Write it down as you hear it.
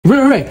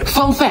Ray,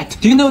 fun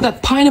fact. Do you know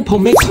that pineapple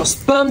makes your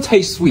sperm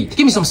taste sweet?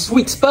 Give me some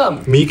sweet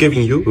sperm. Me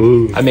giving you?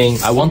 Ooh. I mean,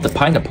 I want the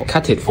pineapple.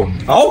 Cut it for me.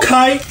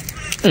 Okay.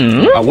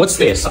 What's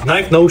this?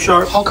 Knife no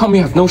sharp. How come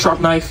you have no sharp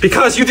knife?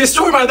 Because you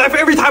destroy my knife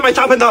every time I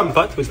sharpen them.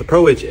 But with the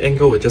Pro Edge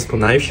angle, we just put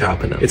knife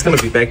sharpener. It's gonna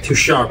be back to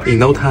sharp in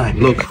no time.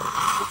 Look.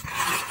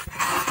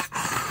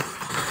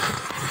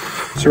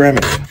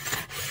 Ceramic.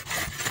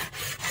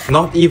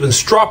 Not even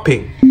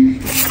stropping.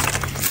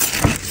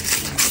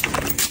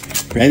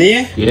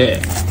 Ready?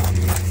 Yeah.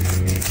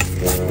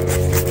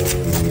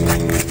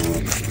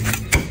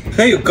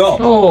 Here you go.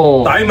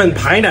 Oh. Diamond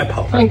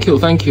pineapple. Thank you,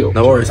 thank you.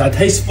 No worries, I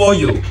taste for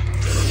you.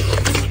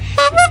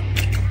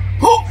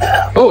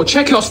 Oh,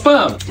 check your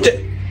sperm.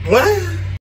 What?